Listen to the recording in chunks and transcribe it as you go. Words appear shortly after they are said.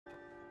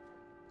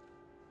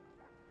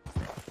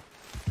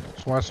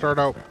Just want to start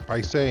out by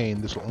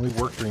saying this will only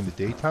work during the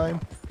daytime,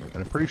 and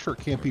I'm pretty sure it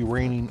can't be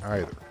raining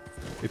either.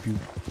 If you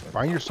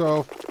find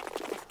yourself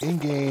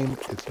in-game,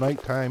 it's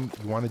nighttime,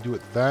 you want to do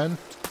it then,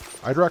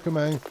 I'd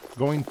recommend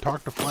going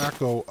talk to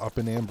Flacco up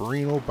in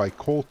Amberino by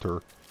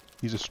Coulter.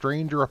 He's a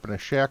stranger up in a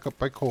shack up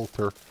by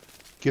Coulter.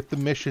 Get the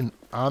mission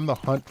on the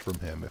hunt from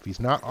him. If he's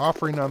not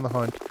offering on the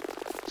hunt,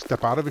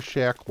 step out of his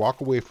shack,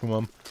 walk away from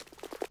him,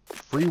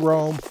 free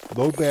roam,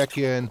 load back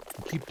in,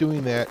 and keep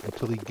doing that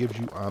until he gives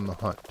you on the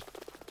hunt.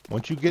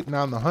 Once you get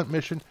on the hunt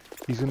mission,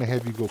 he's going to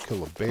have you go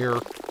kill a bear.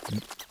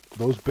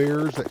 Those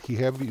bears that he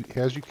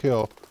has you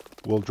kill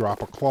will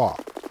drop a claw.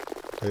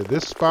 Okay,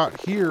 this spot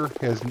here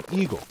has an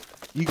eagle.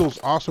 Eagles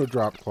also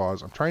drop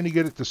claws. I'm trying to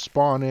get it to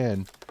spawn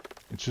in.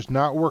 It's just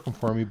not working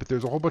for me, but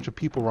there's a whole bunch of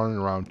people running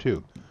around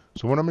too.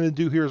 So what I'm going to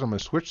do here is I'm going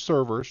to switch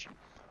servers.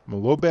 I'm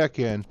going to load back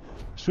in.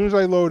 As soon as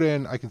I load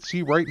in, I can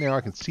see right now,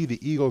 I can see the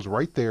eagles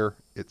right there.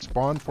 It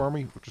spawned for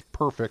me, which is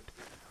perfect.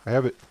 I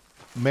have it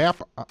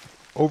map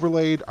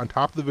overlaid on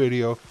top of the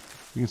video.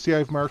 You can see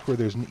I've marked where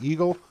there's an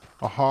eagle,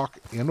 a hawk,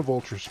 and a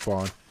vulture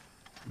spawn.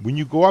 When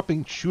you go up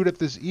and shoot at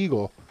this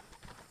eagle,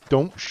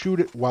 don't shoot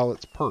it while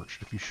it's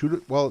perched. If you shoot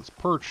it while it's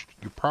perched,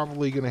 you're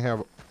probably going to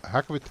have a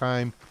heck of a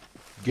time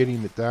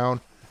getting it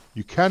down.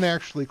 You can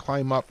actually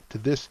climb up to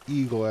this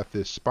eagle at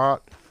this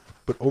spot,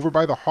 but over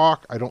by the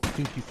hawk, I don't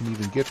think you can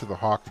even get to the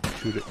hawk if you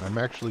shoot it, and I'm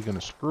actually going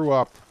to screw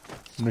up.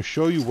 I'm going to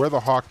show you where the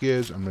hawk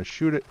is. I'm going to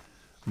shoot it.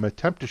 I'm going to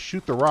attempt to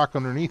shoot the rock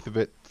underneath of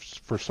it.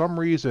 For some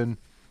reason,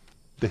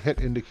 the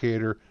hit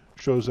indicator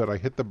shows that I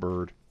hit the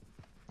bird.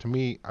 To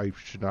me, I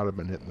should not have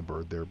been hitting the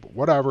bird there, but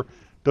whatever.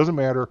 Doesn't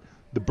matter.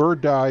 The bird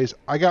dies.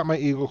 I got my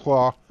eagle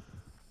claw.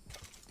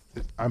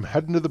 I'm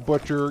heading to the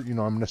butcher. You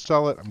know, I'm going to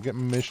sell it. I'm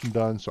getting my mission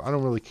done, so I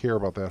don't really care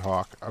about that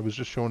hawk. I was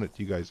just showing it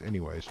to you guys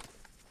anyways.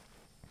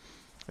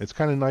 It's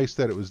kind of nice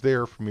that it was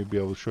there for me to be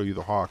able to show you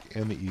the hawk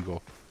and the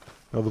eagle.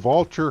 Now, the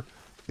vulture,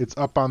 it's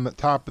up on the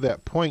top of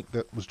that point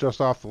that was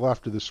just off the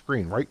left of the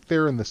screen. Right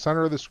there in the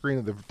center of the screen,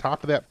 at the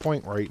top of that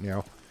point right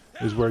now,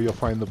 is where you'll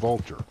find the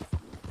vulture.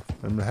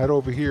 I'm going to head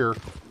over here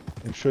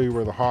and show you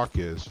where the hawk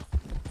is.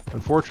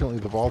 Unfortunately,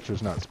 the vulture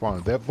is not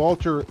spawned. That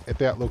vulture at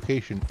that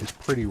location is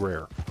pretty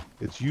rare.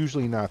 It's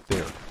usually not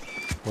there.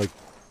 Like,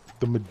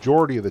 the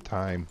majority of the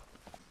time,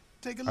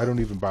 I don't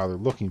even bother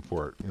looking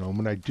for it. You know,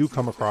 when I do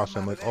come across it,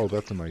 I'm like, oh,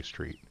 that's a nice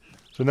treat.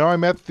 So now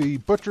I'm at the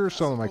butcher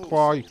selling my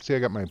claw. You can see I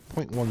got my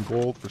 0.1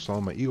 gold for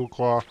selling my eagle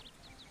claw.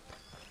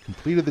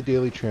 Completed the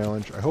daily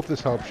challenge. I hope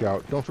this helps you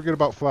out. Don't forget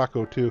about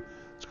Flacco, too.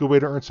 It's a good way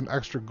to earn some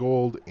extra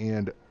gold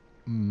and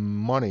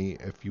money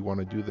if you want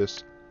to do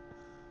this,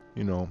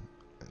 you know,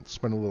 and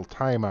spend a little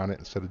time on it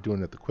instead of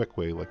doing it the quick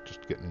way, like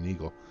just getting an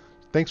eagle.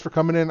 Thanks for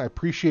coming in. I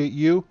appreciate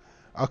you.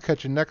 I'll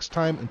catch you next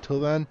time. Until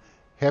then,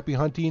 happy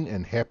hunting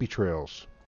and happy trails.